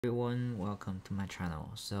Everyone, welcome to my channel.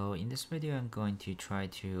 So in this video I'm going to try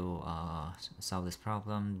to solve this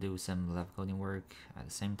problem, do some live coding work. At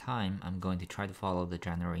the same time I'm going to try to follow the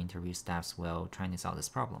general interview steps while trying to solve this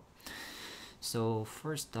problem. So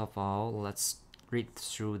first of all, let's read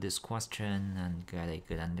through this question and get a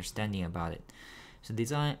good understanding about it. So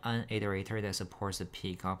design an iterator that supports the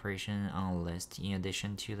peak operation on a list in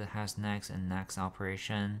addition to the has next and next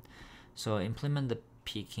operation. So implement the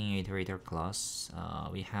peaking iterator class.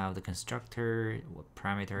 We have the constructor. What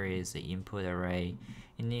parameter is the input array?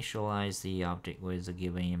 Initialize the object with the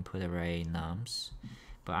given input array nums.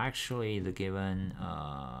 But actually the given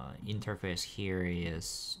interface here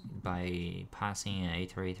is by passing an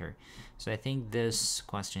iterator. So I think this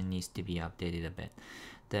question needs to be updated a bit.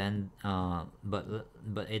 Then but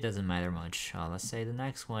it doesn't matter much. Let's say the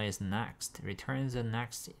next one is next. Returns the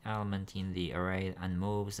next element in the array and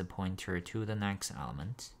moves the pointer to the next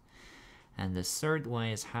element. And the third one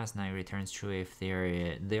is hasNext, returns true if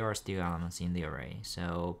there are still elements in the array.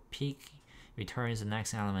 So peak returns the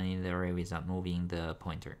next element in the array without moving the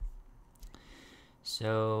pointer.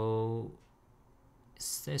 So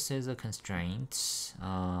this is a constraint.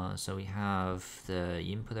 So we have the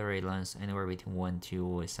input array length anywhere between 1 to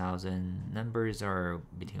 1000. Numbers are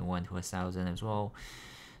between 1 to 1000 as well.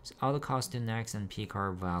 So all the calls to next and peak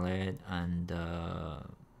are valid, and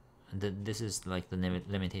this is like the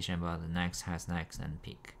limitation about the next, has next, and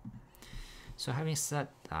peak. So having said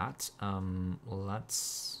that,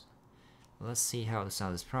 let's see how to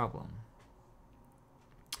solve this problem.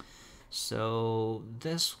 So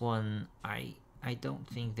this one, I don't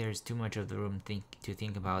think there's too much of the room to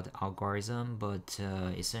think about the algorithm, but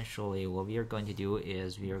essentially what we are going to do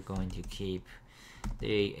is we are going to keep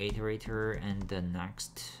the iterator and the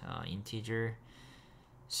next integer.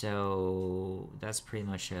 So that's pretty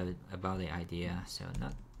much about the idea. So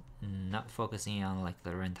not focusing on like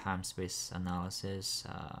the runtime space analysis,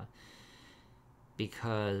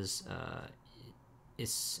 because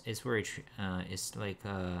it's very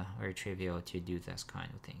very trivial to do this kind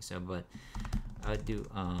of thing. So but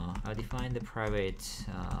I'll define the private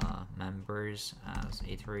members as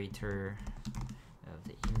iterator of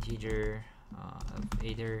the integer of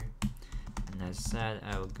iter, and as said,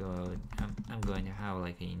 I'm going to have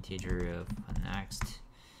like an integer of next.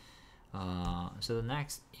 So the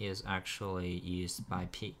next is actually used by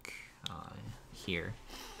peak here.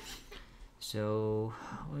 So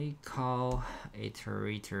we call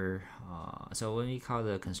iterator. So when we call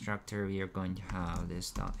the constructor, we are going to have this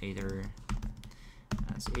dot iter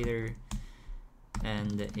as iter,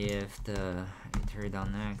 and if the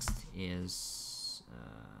iter.next is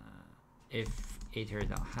if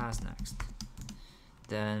iter.hasNext,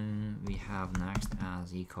 then we have next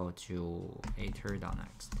as equal to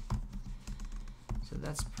iter.next. So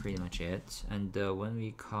that's pretty much it. And when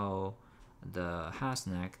we call the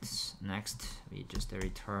hasNext next, we just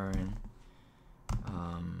return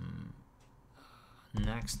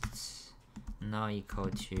next now equal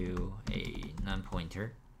to a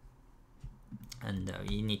non-pointer, and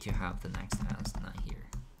you need to have the next as none here.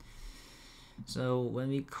 So when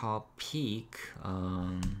we call peak,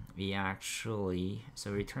 we actually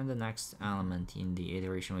return the next element in the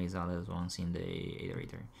iteration without advancing in the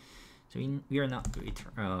iterator. So we are not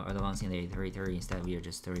advancing the iterator, instead we are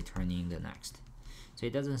just returning the next. So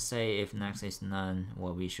it doesn't say if next is none,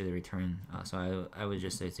 what we should return. So I would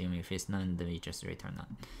just assume if it's none, then we just return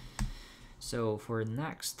none. So for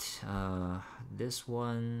next, this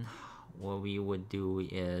one, what we would do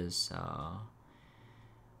is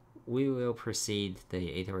we will proceed the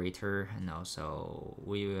iterator, and also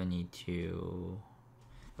we will need to,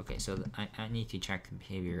 okay, so I need to check the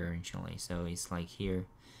behavior originally. So it's like here,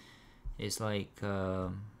 it's like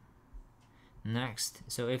next.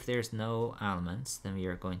 So if there's no elements, then we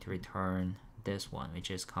are going to return this one, which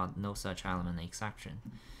is called no such element exception.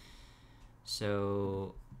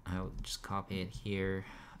 So I'll just copy it here.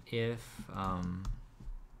 If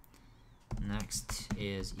next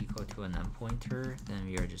is equal to a non-pointer, then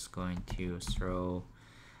we are just going to throw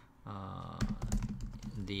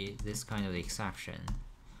this kind of exception.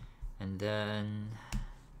 And then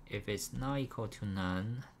if it's not equal to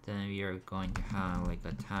none, then we are going to have like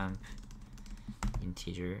a temp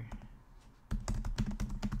integer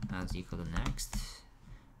as equal to next,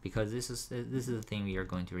 because this is the thing we are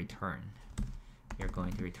going to return. We are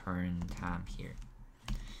going to return temp here,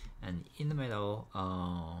 and in the middle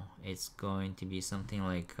it's going to be something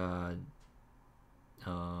like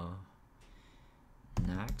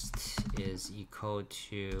next is equal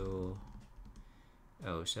to,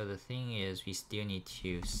 so the thing is we still need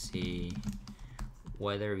to see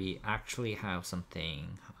whether we actually have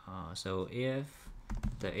something. So if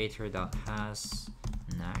the iter.has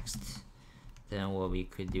next. Then what we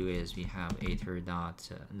could do is we have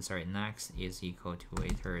next is equal to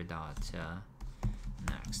iter.next.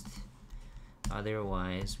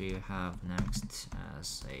 Otherwise, we have next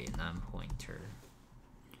as a non-pointer.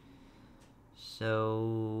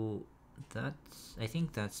 So I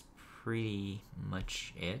think that's pretty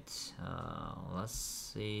much it. Let's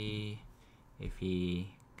see if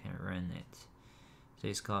we can run it. So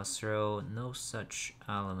it's called throw no such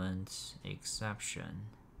element exception.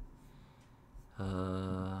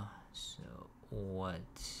 So what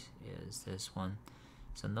is this one?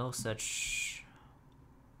 So no such.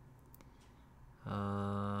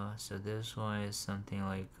 So this one is something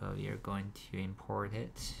like you're going to import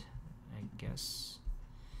it, I guess.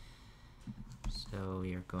 So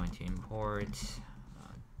we are going to import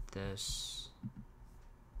this.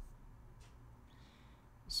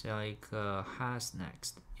 So like has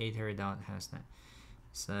next, iter.has next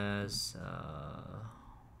says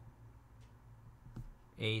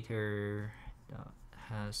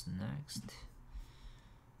iter.has next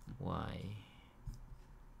y.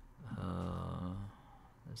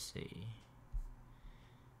 Let's see.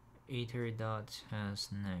 iter.has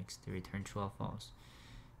next return true or false.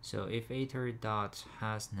 So if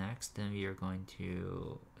iter.has next, then we are going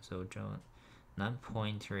to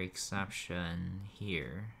non-pointer exception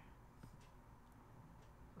here.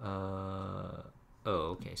 Oh,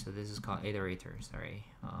 okay. So this is called iterator. Sorry.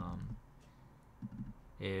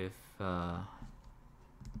 If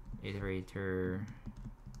iterator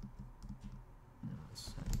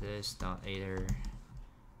this dot iter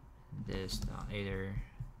this dot iter.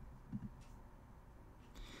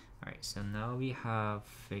 Alright, so now we have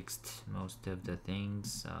fixed most of the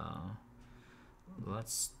things.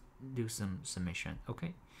 Let's do some submission.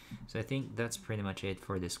 Okay, so I think that's pretty much it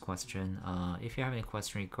for this question. If you have any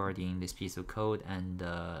question regarding this piece of code and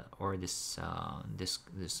or this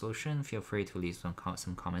solution, feel free to leave some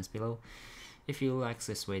comments below. If you like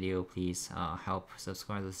this video, please help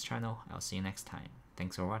subscribe to this channel. I'll see you next time.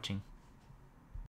 Thanks for watching.